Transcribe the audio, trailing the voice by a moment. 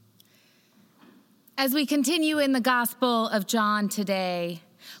As we continue in the Gospel of John today,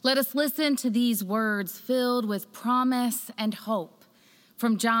 let us listen to these words filled with promise and hope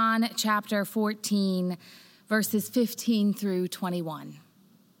from John chapter 14, verses 15 through 21.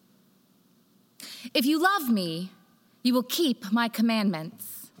 If you love me, you will keep my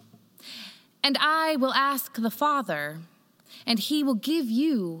commandments, and I will ask the Father, and he will give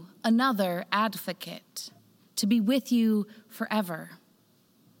you another advocate to be with you forever.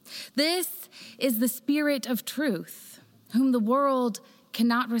 This is the Spirit of truth, whom the world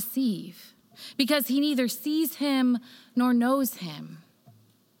cannot receive, because he neither sees him nor knows him.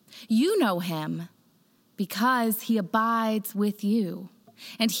 You know him because he abides with you,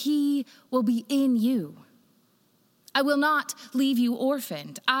 and he will be in you. I will not leave you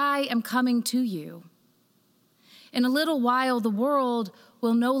orphaned. I am coming to you. In a little while, the world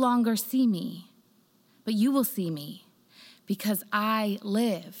will no longer see me, but you will see me. Because I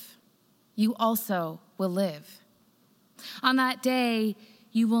live, you also will live. On that day,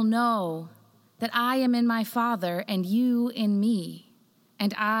 you will know that I am in my Father, and you in me,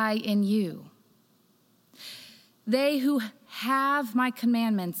 and I in you. They who have my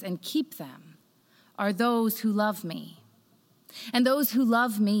commandments and keep them are those who love me. And those who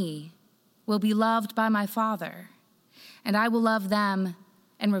love me will be loved by my Father, and I will love them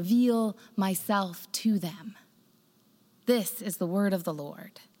and reveal myself to them. This is the word of the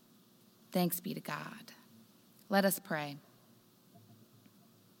Lord. Thanks be to God. Let us pray.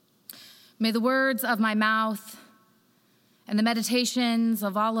 May the words of my mouth and the meditations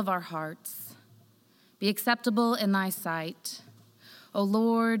of all of our hearts be acceptable in thy sight, O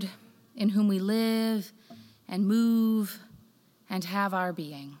Lord, in whom we live and move and have our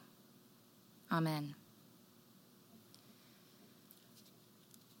being. Amen.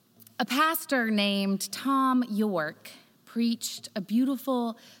 A pastor named Tom York preached a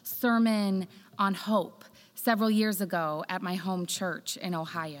beautiful sermon on hope several years ago at my home church in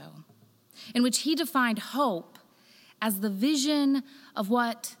Ohio, in which he defined hope as the vision of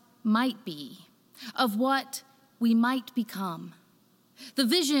what might be, of what we might become. The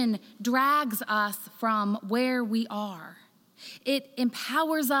vision drags us from where we are. It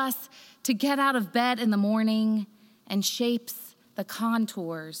empowers us to get out of bed in the morning and shapes the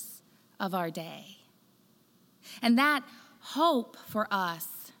contours of our day. And that hope for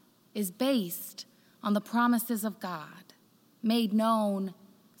us is based on the promises of God made known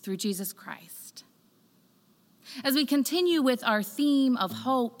through Jesus Christ. As we continue with our theme of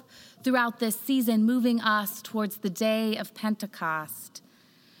hope throughout this season, moving us towards the day of Pentecost,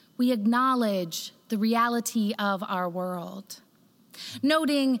 we acknowledge the reality of our world,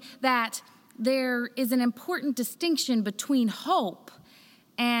 noting that there is an important distinction between hope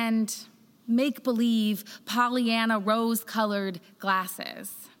and make-believe Pollyanna rose-colored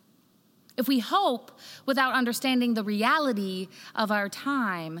glasses. If we hope without understanding the reality of our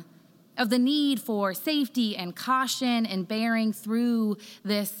time, of the need for safety and caution in bearing through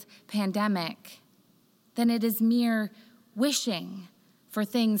this pandemic, then it is mere wishing for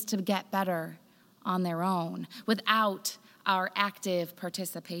things to get better on their own without our active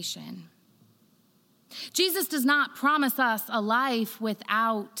participation. Jesus does not promise us a life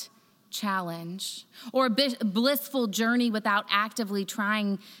without challenge or a blissful journey without actively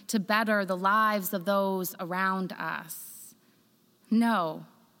trying to better the lives of those around us. No,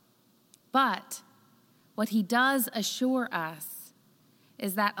 but what he does assure us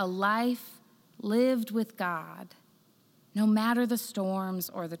is that a life lived with God, no matter the storms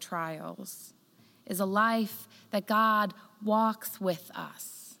or the trials, is a life that God walks with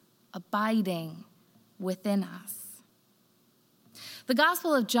us, abiding within us. The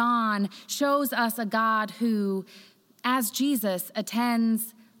Gospel of John shows us a God who, as Jesus,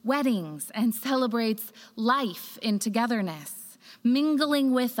 attends weddings and celebrates life in togetherness,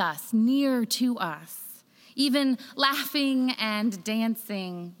 mingling with us, near to us, even laughing and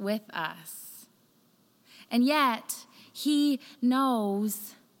dancing with us. And yet, he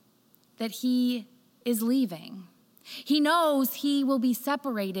knows that he is leaving. He knows he will be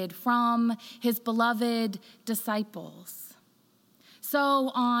separated from his beloved disciples.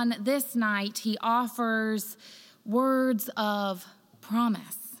 So on this night, he offers words of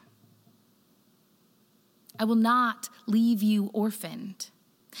promise. I will not leave you orphaned.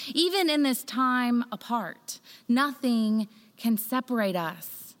 Even in this time apart, nothing can separate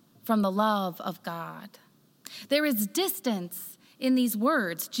us from the love of God. There is distance in these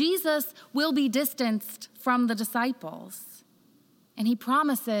words. Jesus will be distanced from the disciples. And he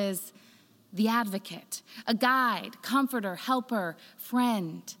promises the advocate, a guide, comforter, helper,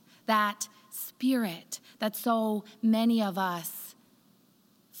 friend, that spirit that so many of us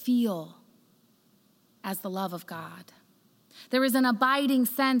feel as the love of God. There is an abiding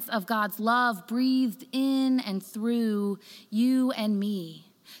sense of God's love breathed in and through you and me,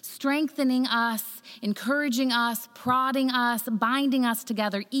 strengthening us, encouraging us, prodding us, binding us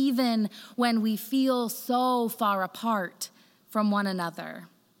together, even when we feel so far apart from one another.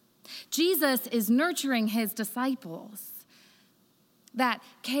 Jesus is nurturing his disciples. That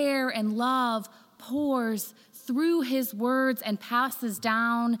care and love pours through his words and passes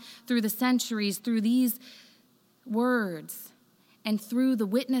down through the centuries, through these words, and through the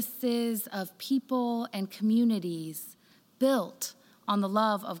witnesses of people and communities built on the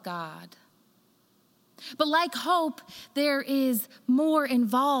love of God. But like hope, there is more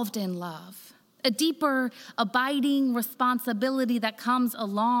involved in love, a deeper, abiding responsibility that comes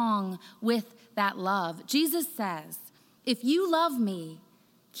along with that love. Jesus says, "If you love me,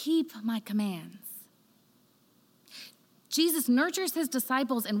 keep my commands." Jesus nurtures his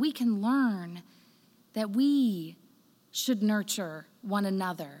disciples, and we can learn that we should nurture one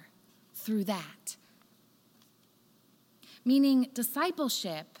another through that. Meaning,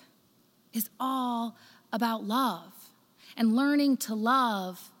 discipleship is all about love and learning to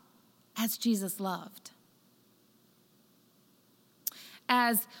love as Jesus loved.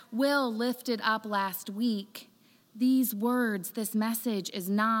 As Will lifted up last week, these words, this message is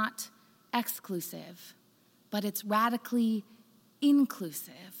not exclusive, but it's radically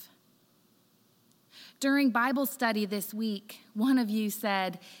inclusive. During Bible study this week, one of you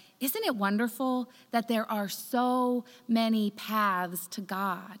said, "Isn't it wonderful that there are so many paths to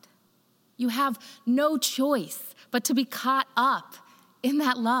God? You have no choice but to be caught up in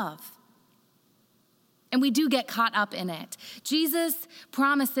that love." And we do get caught up in it. Jesus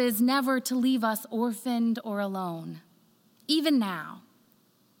promises never to leave us orphaned or alone, even now.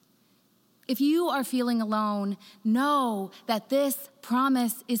 If you are feeling alone, know that this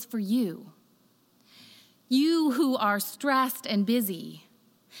promise is for you. You who are stressed and busy,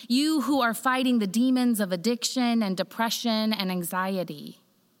 you who are fighting the demons of addiction and depression and anxiety,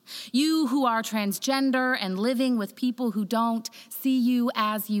 you who are transgender and living with people who don't see you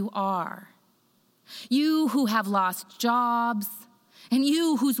as you are, you who have lost jobs, and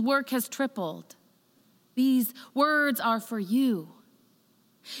you whose work has tripled. These words are for you.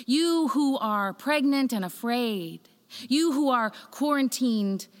 You who are pregnant and afraid, you who are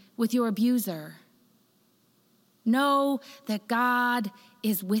quarantined with your abuser. Know that God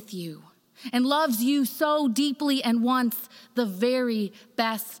is with you and loves you so deeply and wants the very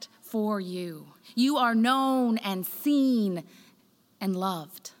best for you. You are known and seen and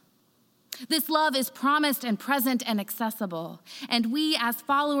loved. This love is promised and present and accessible, and we as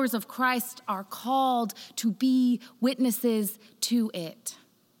followers of Christ are called to be witnesses to it.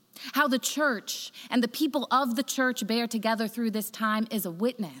 How the church and the people of the church bear together through this time is a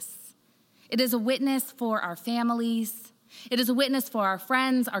witness. It is a witness for our families. It is a witness for our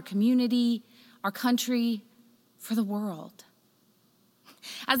friends, our community, our country, for the world.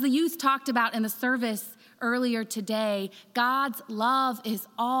 As the youth talked about in the service earlier today, God's love is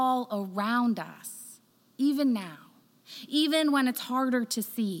all around us, even now, even when it's harder to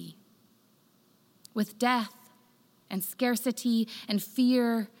see. With death and scarcity and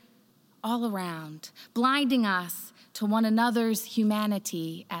fear all around, blinding us to one another's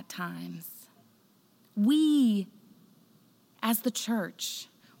humanity at times. We, as the church,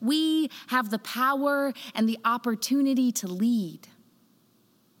 we have the power and the opportunity to lead.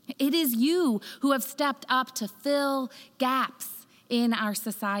 It is you who have stepped up to fill gaps in our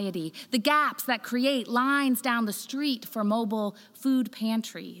society, the gaps that create lines down the street for mobile food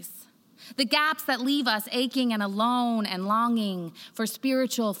pantries, the gaps that leave us aching and alone and longing for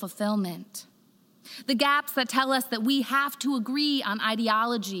spiritual fulfillment, the gaps that tell us that we have to agree on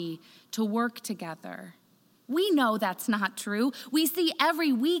ideology to work together. We know that's not true. We see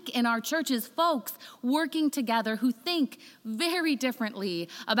every week in our churches folks working together who think very differently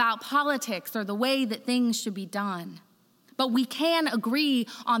about politics or the way that things should be done. But we can agree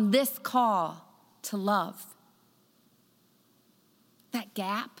on this call to love. That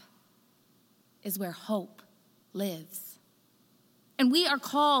gap is where hope lives. And we are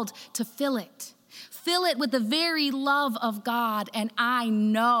called to fill it. Fill it with the very love of God, and I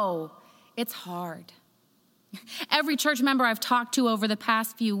know it's hard. Every church member I've talked to over the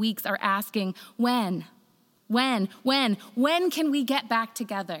past few weeks are asking, when can we get back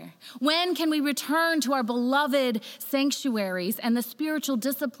together? When can we return to our beloved sanctuaries and the spiritual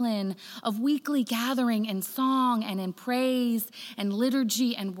discipline of weekly gathering in song and in praise and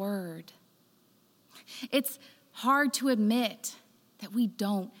liturgy and word? It's hard to admit that we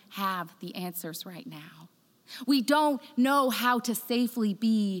don't have the answers right now. We don't know how to safely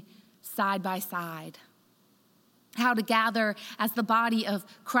be side by side how to gather as the body of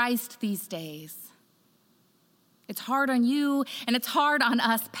Christ these days. It's hard on you, and it's hard on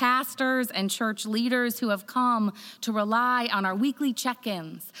us pastors and church leaders who have come to rely on our weekly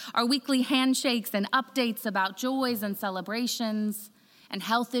check-ins, our weekly handshakes and updates about joys and celebrations and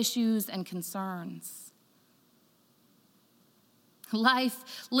health issues and concerns.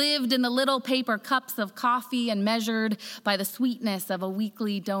 Life lived in the little paper cups of coffee and measured by the sweetness of a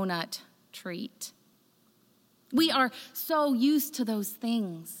weekly donut treat. We are so used to those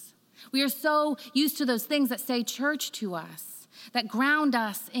things. We are so used to those things that say church to us, that ground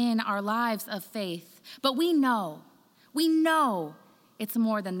us in our lives of faith. But we know it's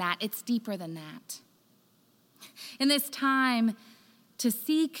more than that. It's deeper than that. In this time, to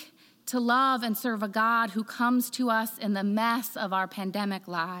seek to love and serve a God who comes to us in the mess of our pandemic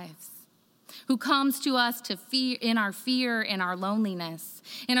lives, who comes to us in our fear, in our loneliness,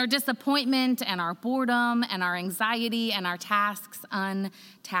 in our disappointment and our boredom and our anxiety and our tasks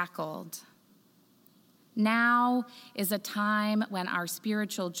untackled. Now is a time when our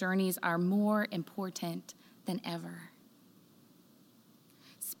spiritual journeys are more important than ever.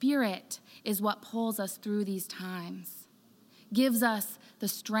 Spirit is what pulls us through these times, gives us the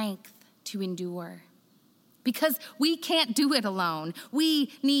strength to endure. Because we can't do it alone.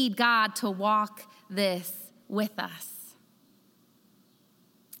 We need God to walk this with us.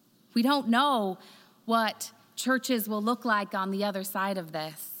 We don't know what churches will look like on the other side of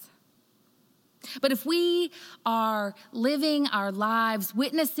this. But if we are living our lives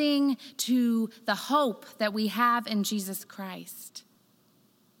witnessing to the hope that we have in Jesus Christ,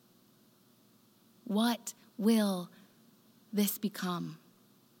 what will this become?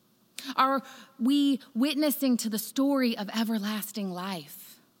 Are we witnessing to the story of everlasting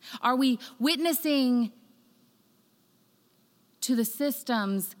life? Are we witnessing to the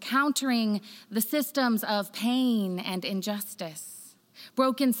systems, countering the systems of pain and injustice,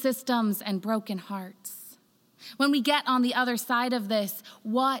 broken systems and broken hearts? When we get on the other side of this,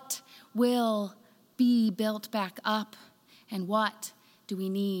 what will be built back up, and what do we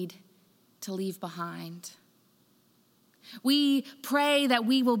need to leave behind? We pray that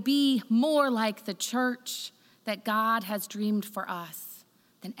we will be more like the church that God has dreamed for us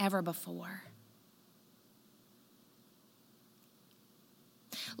than ever before.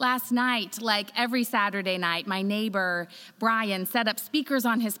 Last night, like every Saturday night, my neighbor, Brian, set up speakers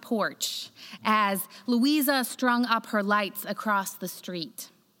on his porch as Louisa strung up her lights across the street.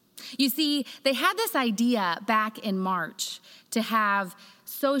 You see, they had this idea back in March to have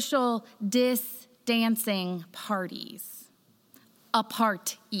social dancing parties.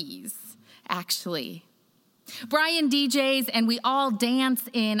 Aparties, actually. Brian DJs and we all dance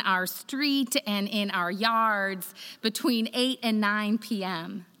in our street and in our yards between 8 and 9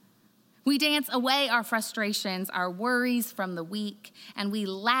 p.m. We dance away our frustrations, our worries from the week, and we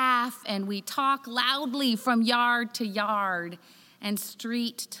laugh and we talk loudly from yard to yard and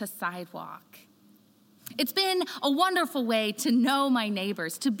street to sidewalk. It's been a wonderful way to know my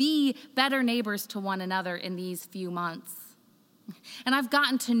neighbors, to be better neighbors to one another in these few months. And I've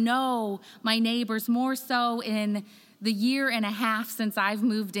gotten to know my neighbors more so in the year and a half since I've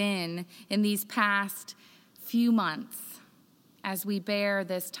moved in these past few months as we bear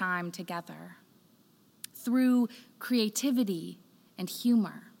this time together through creativity and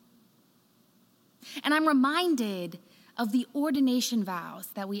humor. And I'm reminded of the ordination vows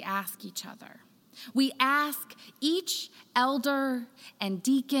that we ask each other. We ask each elder and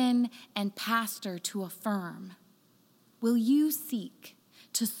deacon and pastor to affirm, will you seek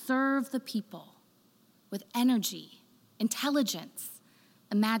to serve the people with energy, intelligence,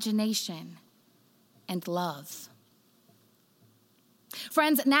 imagination, and love?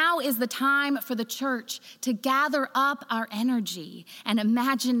 Friends, now is the time for the church to gather up our energy and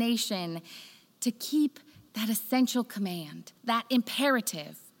imagination to keep that essential command, that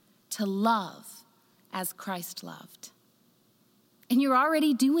imperative to love as Christ loved. And you're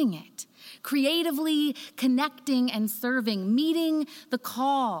already doing it, creatively connecting and serving, meeting the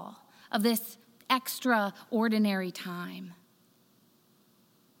call of this extraordinary time.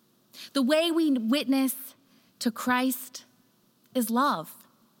 The way we witness to Christ is love.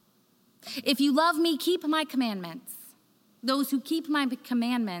 If you love me, keep my commandments. Those who keep my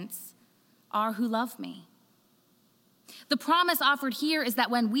commandments are who love me. The promise offered here is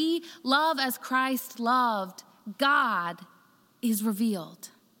that when we love as Christ loved, God is revealed.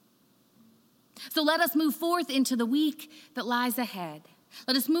 So let us move forth into the week that lies ahead.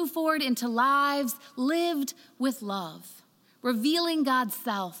 Let us move forward into lives lived with love, revealing God's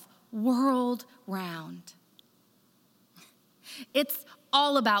self world round. It's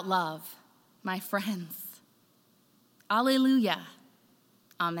all about love, my friends. Alleluia.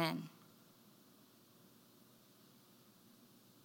 Amen.